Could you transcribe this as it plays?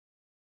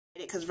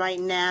Because right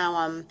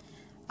now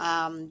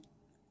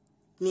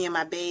me and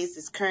my babes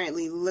is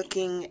currently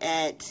looking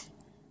at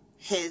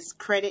his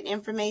credit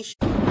information.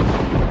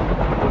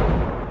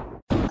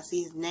 I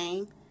see his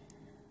name,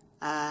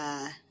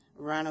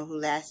 Ronald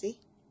Hulassi.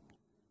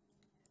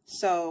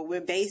 So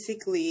we're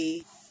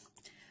basically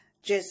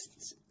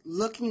just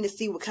looking to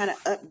see what kind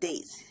of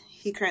updates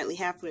he currently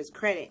has for his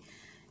credit.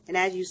 And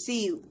as you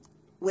see,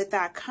 with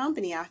our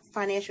company, our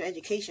financial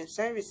education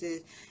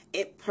services,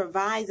 it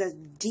provides us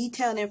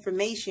detailed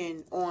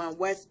information on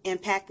what's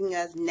impacting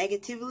us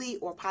negatively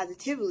or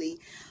positively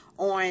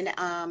on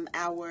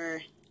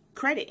our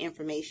credit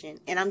information.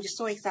 And I'm just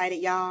so excited,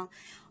 y'all.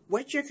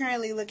 What you're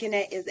currently looking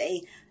at is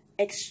a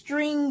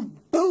extreme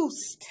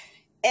boost,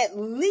 at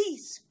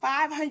least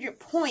 500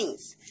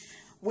 points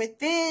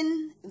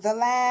within the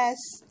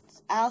last,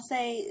 I'll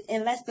say,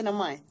 in less than a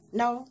month.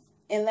 No,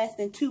 in less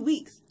than 2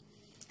 weeks.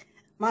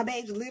 My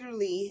babes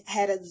literally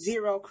had a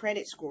 0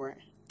 credit score.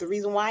 The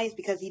reason why is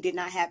because he did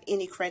not have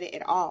any credit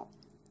at all.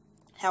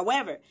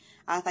 However,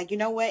 I was like, you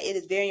know what? It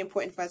is very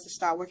important for us to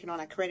start working on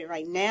our credit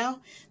right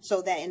now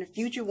so that in the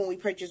future when we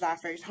purchase our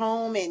first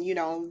home and, you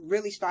know,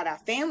 really start our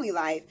family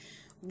life,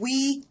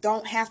 we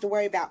don't have to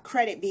worry about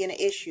credit being an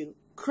issue.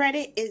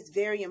 Credit is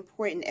very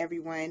important,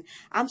 everyone.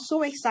 I'm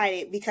so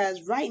excited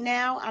because right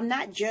now I'm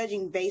not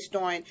judging based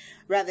on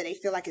whether they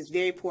feel like it's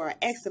very poor or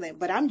excellent,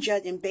 but I'm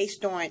judging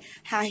based on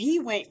how he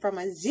went from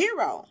a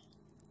 0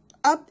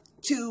 up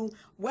to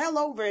well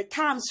over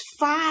times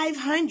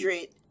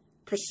 500%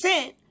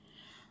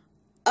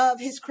 of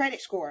his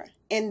credit score.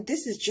 And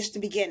this is just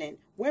the beginning.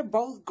 We're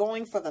both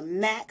going for the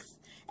max,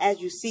 as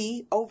you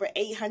see, over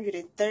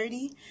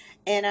 830.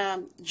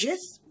 And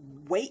just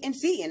wait and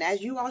see. And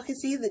as you all can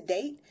see, the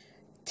date,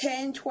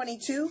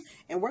 10/22,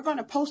 and we're going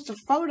to post a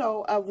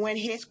photo of when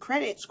his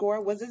credit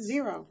score was a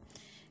 0.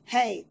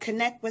 Hey,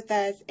 connect with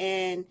us,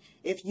 and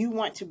if you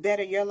want to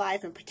better your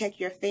life and protect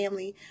your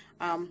family,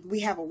 we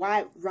have a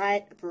wide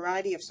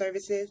variety of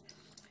services.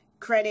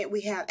 Credit,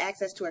 we have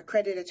access to a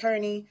credit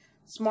attorney,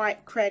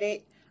 smart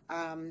credit,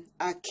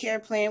 a care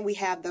plan. We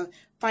have the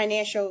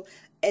financial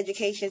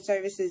education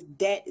services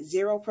debt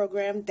zero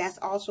program. That's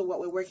also what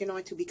we're working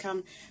on to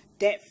become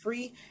debt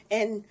free,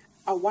 and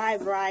a wide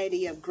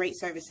variety of great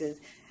services.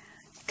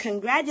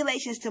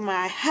 Congratulations to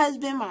my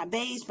husband, my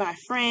babes, my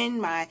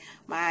friend, my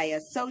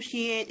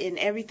associate, and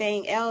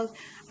everything else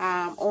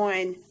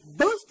on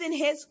boosting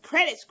his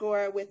credit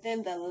score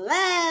within the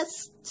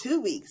last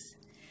 2 weeks.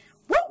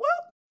 Woo woo!